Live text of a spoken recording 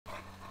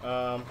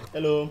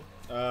Hello.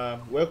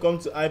 Welcome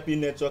to IP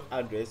network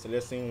address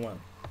lesson 1.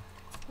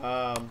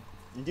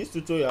 In this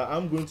tutorial,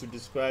 I'm going to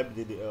describe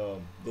the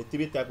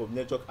three type of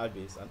network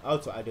address and how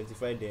to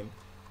identify them,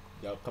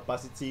 their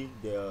capacity,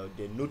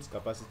 the node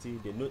capacity,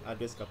 the node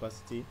address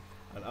capacity,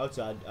 and how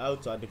to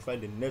identify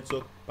the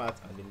network part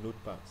and the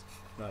node part.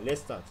 Now let's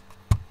start.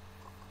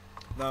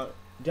 Now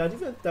there are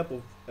different type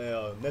of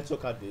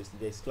network address.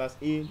 There's class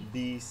A,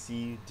 B,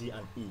 C, D,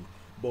 and E.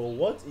 But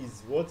what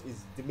is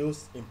the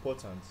most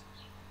important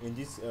in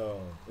this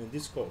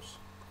course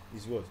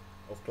is what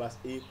of class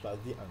A, class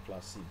D, and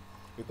class C,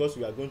 because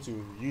we are going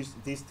to use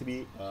these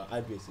three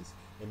addresses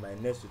in my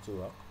next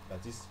tutorial.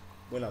 That is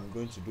when I'm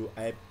going to do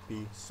IP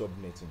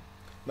subnetting.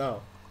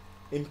 Now,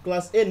 in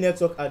class A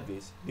network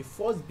address, the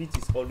first bit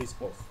is always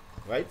off,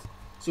 right?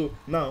 So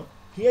now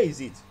here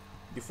is it.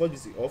 The first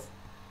bit is off,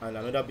 and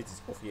another bit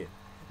is off here.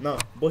 Now,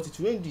 but it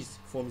ranges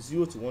from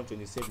 0 to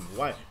 127.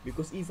 Why?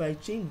 Because if I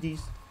change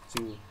this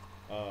to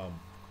um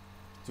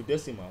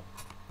decimal,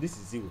 this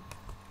is 0.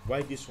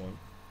 Why this one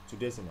to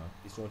decimal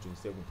is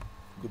 127?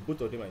 The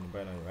both of them are in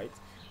binary, right?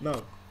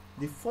 Now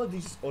the first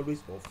bit is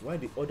always off, while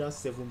the other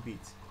 7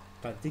 bits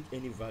can take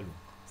any value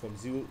from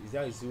 0. Is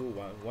that 0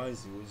 1 1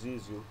 0 0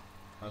 0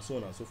 and so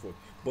on and so forth,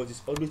 but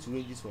it's always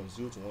ranges from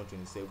 0 to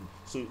 127.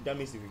 So that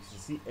means if you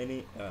see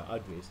any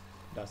address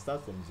that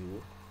starts from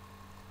 0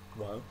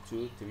 1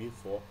 2 3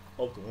 4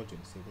 up to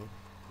 127,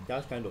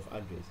 that kind of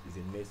address is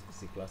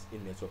a class A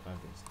network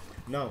address.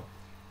 Now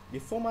the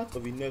format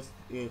of a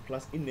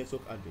class A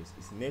network address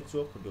is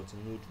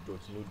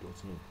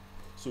network.node.node.node.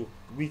 So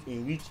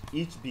in which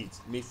each bit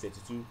makes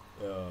 32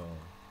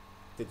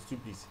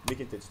 bits,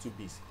 making 32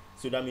 bits.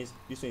 So that means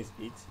this one is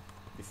 8,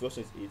 the first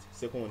one is 8,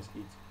 second one is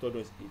 8, third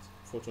one is 8,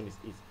 fourth one is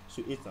 8.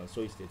 So 8 and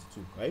so is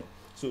 32, right?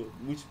 So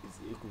which is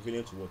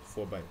equivalent to what?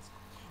 4 bytes.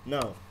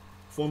 Now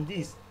from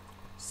this,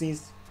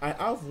 since I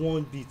have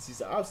 1 bit,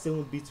 since I have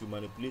 7 bits to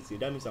manipulate it,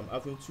 that means I'm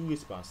having 2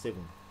 raised power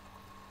 7.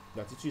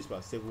 That is 2 raised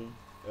power 7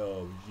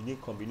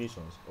 unique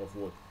combinations of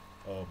what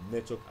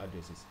network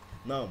addresses.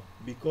 Now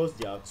because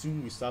there are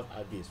 2 reserved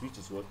addresses, which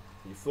is what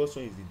the first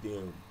one is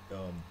the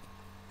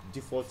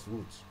default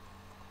root.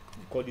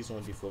 We call this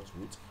one default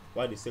root,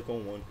 while the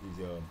second one is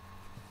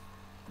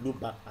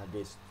loopback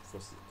address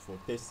for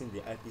testing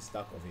the IP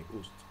stack of a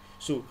host.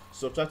 So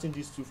subtracting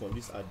these 2 from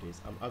this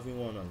address, I'm having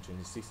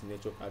 126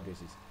 network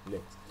addresses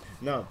left.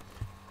 Now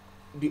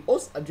the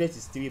host address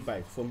is 3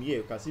 bytes. From here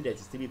you can see that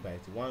it's 3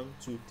 bytes, 1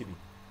 2 3,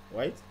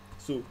 right?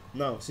 So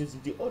now since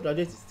the host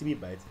address is 3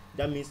 bytes,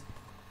 that means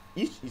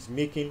each is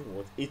making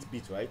what 8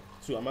 bits, right?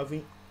 So I'm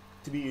having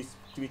 3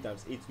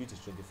 times 8, which is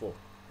 24.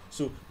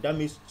 So that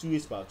means 2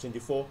 is power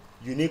 24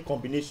 unique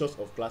combinations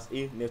of class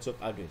A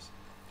network address.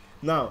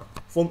 Now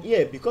from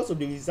here, because of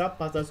the reserved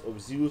patterns of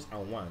zeros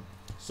and 1,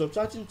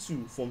 subtracting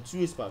 2 from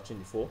 2 is power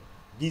 24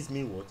 gives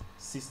me what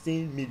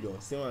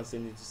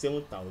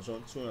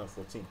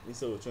 16,777,214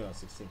 instead of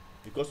 216,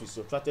 because we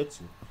subtracted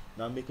 2,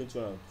 now making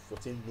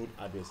 214 node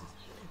addresses.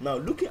 Now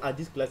looking at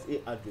this class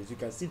A address, you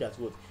can see that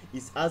what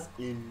it has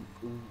a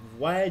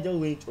wider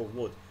range of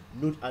what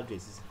node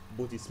addresses,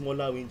 but a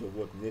smaller range of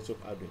what network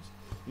address.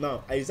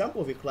 Now an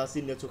example of a class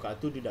A network, I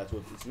told you that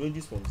what it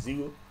ranges from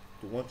 0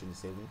 to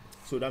 127.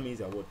 So that means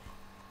that what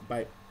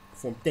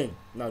from 10,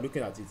 now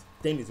looking at it,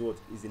 10 is what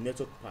is the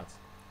network part,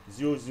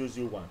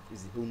 0001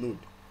 is the whole node,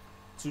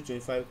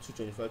 225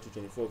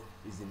 224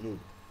 is the node. You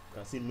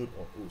can see node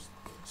or host.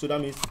 So that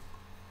means,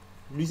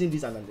 using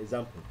this as an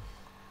example,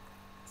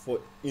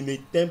 for in a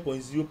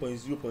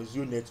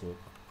 10.0.0.0 network,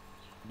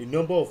 the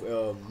number of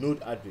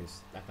node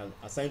address that can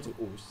assign to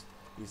host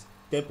is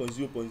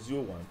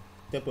 10.0.01,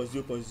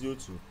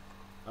 10.0.02,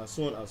 and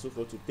so on and so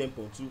forth to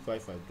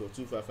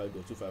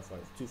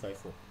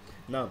 10.255.255.255.254.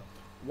 Now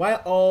why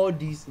all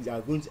these are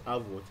going to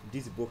have what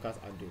this broadcast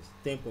address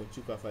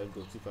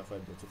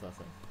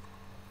 10.255.255.255.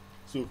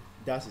 so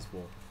that is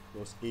for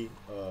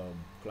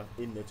class A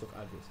network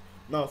address.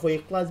 Now for a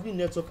class B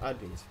network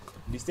address,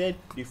 they said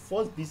the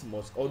first bit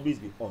must always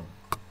be on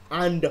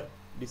and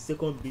the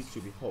second bit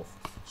should be off.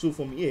 So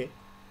from here,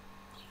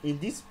 in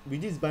this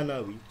with this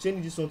binary,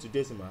 changing this one to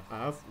decimal, I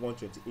have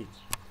 128.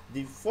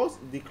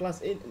 The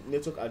class A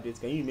network address,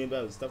 can you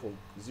remember, it start from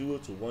 0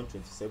 to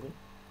 127.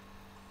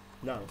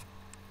 Now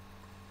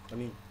I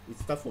mean it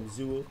starts from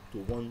 0 to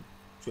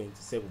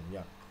 127,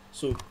 yeah.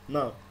 So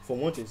now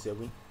from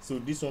 127, so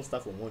this one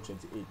starts from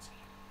 128.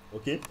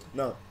 Okay,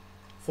 now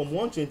from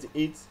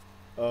 128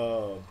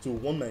 to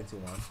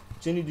 191,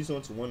 changing this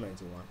one to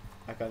 191,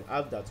 I can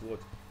have that what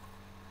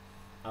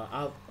I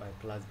have my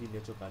class B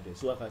network address.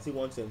 So I can say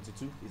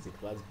 172 is a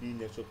class B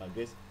network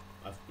address.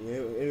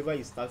 Whenever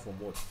you start from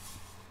what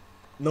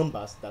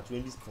numbers that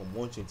ranges from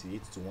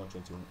 128 to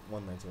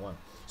 191.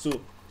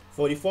 So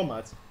for the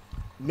format,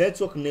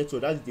 network,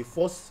 that is the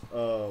first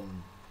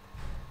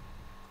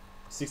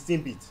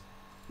 16 bit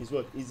is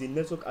what is the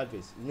network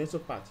address, the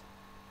network part.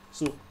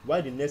 So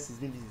while the next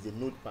 16 bit is the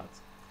node part,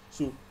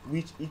 so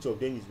which each of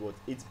them is what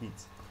 8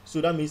 bits.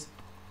 So that means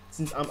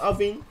since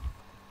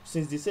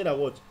they said that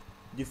what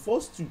the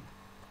first 2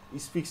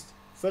 is fixed,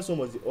 first one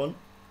must be on,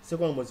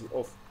 second one must be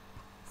off.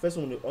 first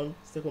one on the on,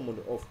 second one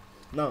on the off.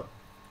 Now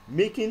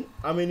making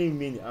how many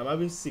remaining? I'm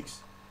having 6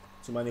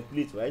 to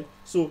manipulate, right?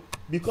 So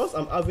because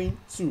I'm having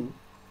 2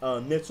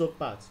 network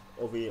parts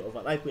of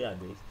an IP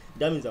address,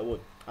 that means that what?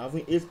 I'm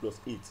having 8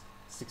 plus 8,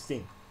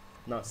 16.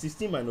 Now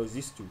 16 minus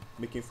these 2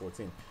 making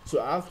 14.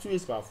 So I have 2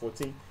 8 power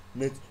 14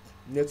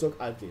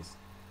 network address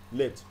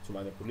left to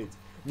manipulate.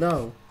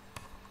 Now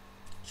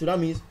so that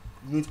means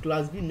with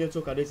class B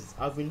network address is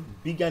having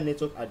bigger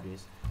network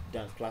address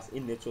than class A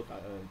network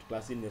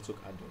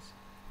address.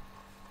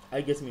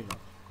 I get me now,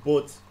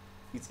 but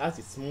it has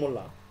a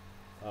smaller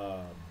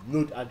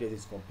node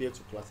addresses compared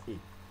to class A.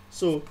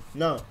 So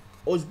now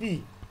host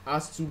B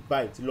has 2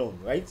 bytes long,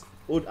 right?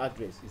 Old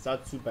address is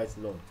at 2 bytes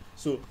long.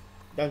 So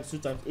that 2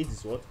 times 8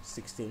 is what?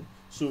 16.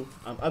 So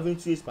I'm having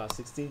 2 8 power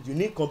 16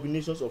 unique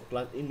combinations of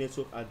class A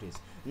network address.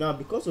 Now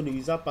because of the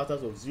result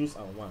patterns of zeros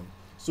and 1,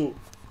 so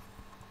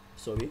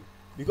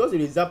because the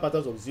result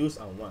patterns of zeros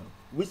and 1,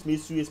 which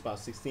means 2 8 power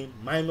 16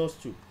 minus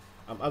 2,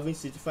 I'm having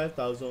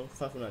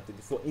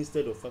 65,534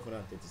 instead of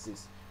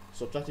 536,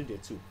 subtracting the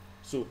 2.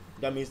 So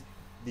that means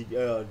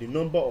the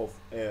number of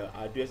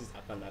addresses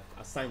I can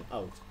assign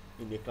out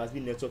in the class B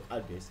network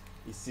address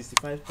is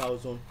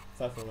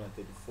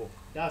 65,534.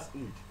 That's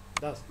huge.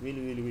 That's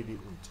really huge.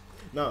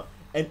 Now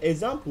an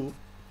example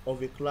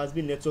of a class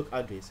B network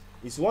address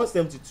is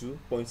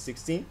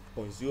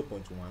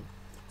 172.16.0.1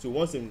 to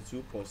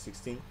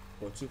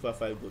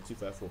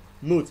 172.16.255.254.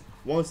 Note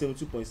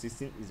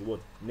 172.16 is what?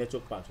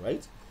 Network part,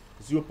 right?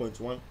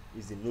 0.1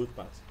 is the node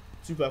part.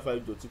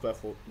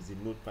 255.254 is the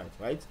node part,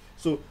 right?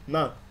 So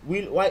now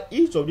while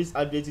each of these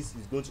addresses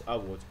is going to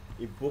have what?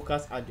 A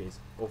broadcast address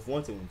of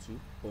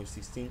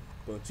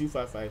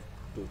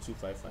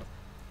 172.16.255.255.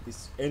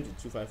 It's end to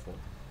 254,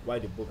 while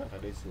the broadcast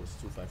address was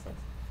 255.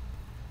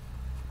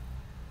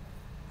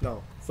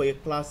 Now for a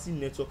class C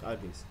network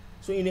address,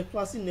 so in a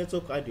class C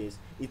network address,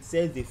 it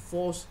says the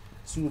first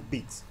 2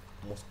 bits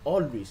must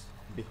always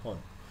be on.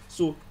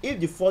 So if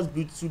the first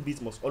 2 bits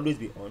must always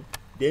be on,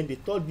 then the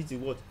third bit is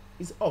what?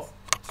 Is off.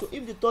 So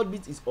if the third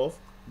bit is off,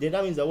 then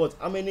that means that what?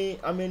 How many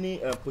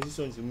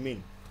positions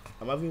remain?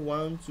 I'm having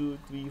 1 2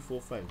 3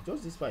 4 5,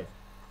 just this 5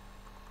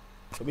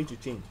 for me to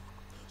change.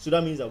 So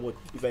that means that what?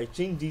 If I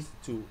change this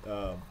to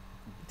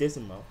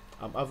decimal,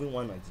 I'm having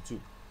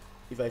 192.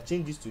 If I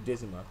change this to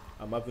decimal,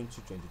 I'm having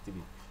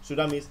 223. So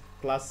that means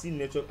class C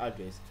network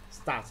address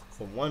starts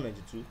from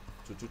 192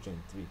 to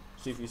 223.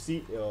 So if you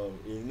see a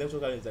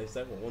network address that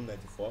starts from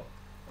 194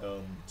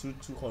 to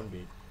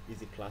 200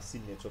 is a class C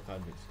network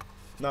address.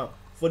 Now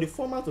for the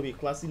format of a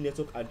class C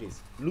network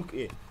address, look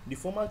here. The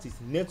format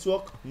is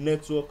network.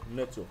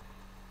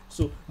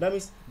 So that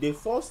means the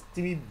first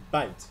 3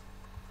 bytes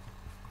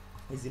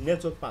is the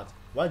network part,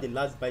 while the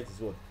last byte is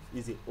what?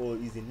 Is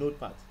the node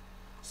part.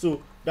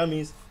 So that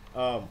means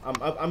how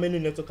many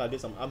network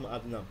address I'm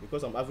having now?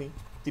 Because I'm having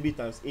 3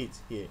 times 8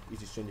 here,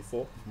 which is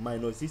 24,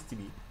 minus this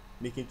 3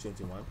 making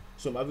 21.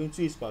 So I'm having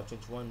 2 is per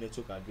 21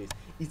 network address.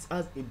 It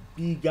has a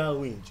bigger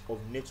range of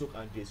network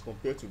address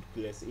compared to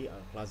class A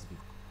and class B.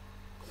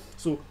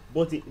 So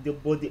but the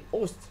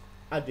host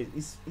address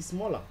is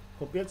smaller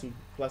compared to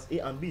class A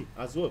and B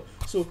as well.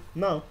 So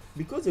now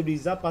because of the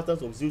exact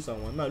patterns of zeros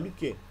and 1, now look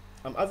here,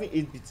 I'm having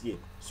 8 bits here.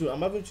 So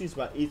I'm having 2 is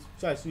per 8,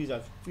 that's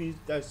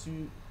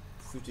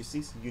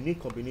 256 unique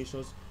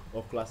combinations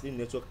of class A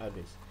network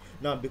address.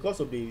 Now because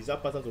of the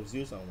exact patterns of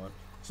zeros and 1,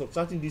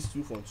 subtracting these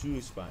 2 from 2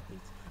 is per 8,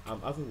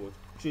 I'm having what?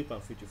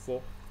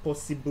 354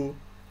 possible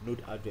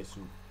node address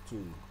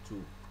to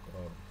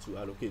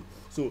allocate.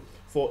 So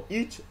for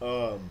each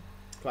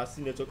class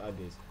C network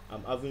address,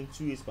 I'm having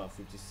 2 is per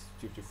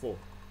 54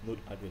 node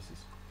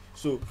addresses.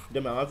 So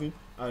then I'm having,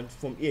 and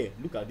from here,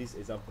 look at this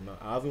example now.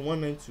 I'm having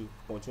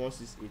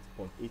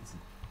 192.168.80.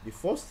 The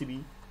first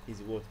 3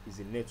 is what? Is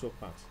the network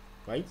part,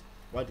 right?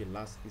 While the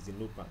last is the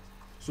node part.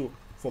 So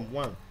from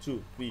 1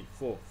 2 3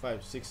 4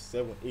 5 6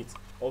 7 8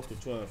 up to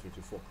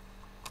 254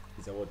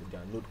 is what? They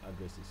are node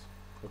addresses.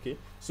 Okay,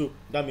 so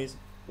that means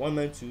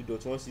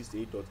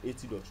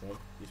 192.168.80.1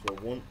 is for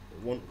one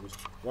host,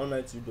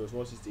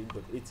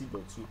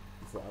 192.168.80.2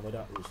 is for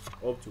another host,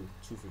 up to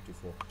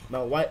 254.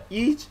 Now while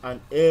each and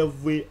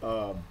every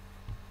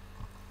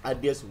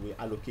address we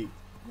allocate,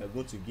 we are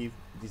going to give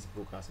this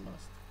broadcast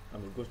mask,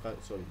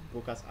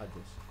 broadcast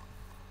address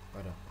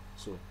rather.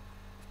 So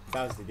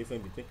that's the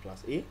difference between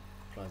class A,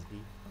 class B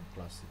and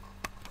class C.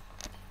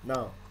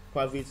 Now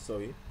private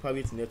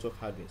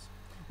network address.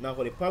 Now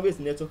for the private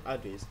network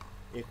address,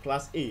 a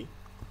class A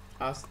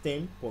has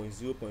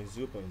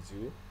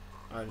 10.0.0.0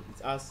 and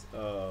it has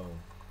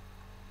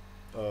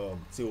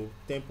till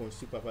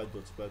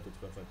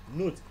 10.255.255.255.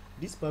 Note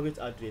this private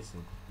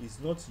addressing is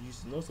not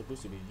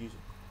supposed to be used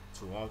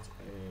throughout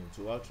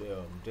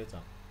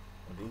data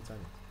on the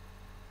internet.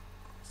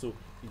 So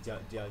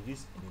they are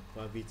used in a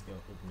private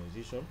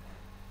organization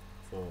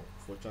for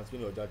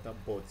transferring your data,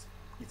 but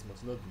it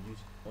must not be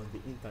used on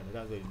the internet.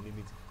 That's why you name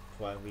it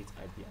private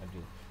IP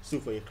address. So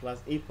for a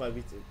class A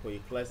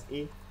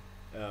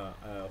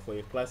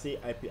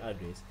IP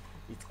address,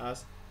 it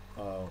has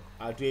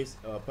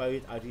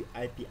private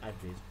IP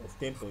address of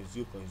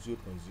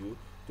 10.0.0.0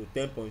 to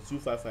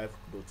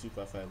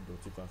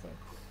 10.255.255.255.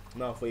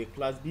 Now for a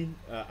class B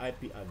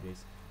IP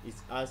address, it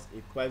has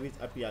a private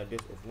IP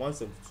address of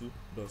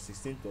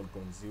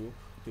 172.16.0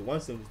 to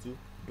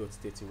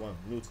 172.31.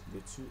 Note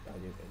the two are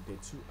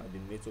the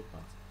network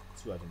part.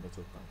 Two are the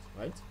network part,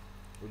 right?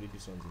 Only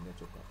this one is the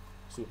network part.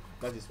 So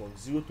that is from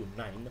 0 to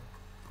 9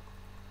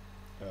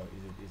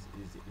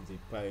 is a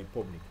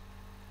public,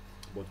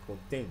 but from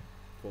 10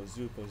 from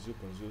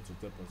 0.0.0 to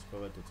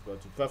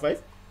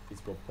 10.25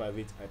 is for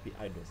private IP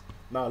address.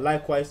 Now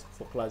likewise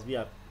for class B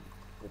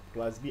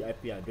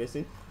IP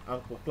addressing,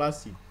 and for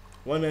class C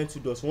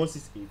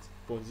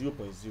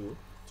 192.168.0.0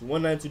 to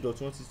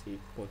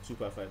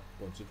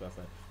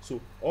 192.168.255.255. So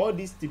all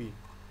these three,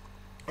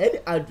 any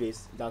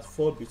address that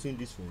fall between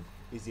this one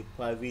is a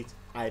private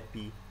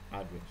IP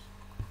address.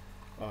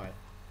 Alright,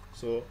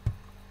 so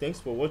thanks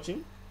for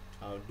watching.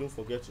 Don't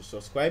forget to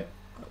subscribe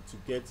to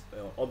get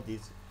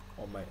updates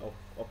on my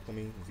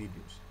upcoming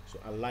videos. So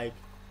and like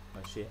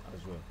and share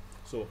as well.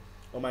 So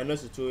on my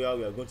next tutorial,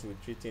 we are going to be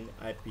treating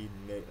IP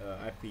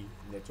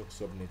network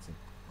subnetting,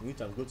 in which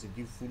I'm going to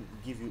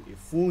give you a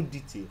full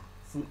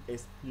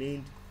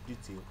explained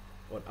detail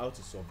on how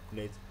to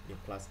subnet a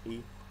class A,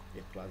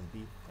 a class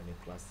B, and a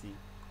class C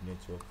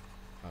network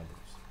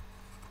handles.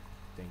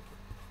 Thank you.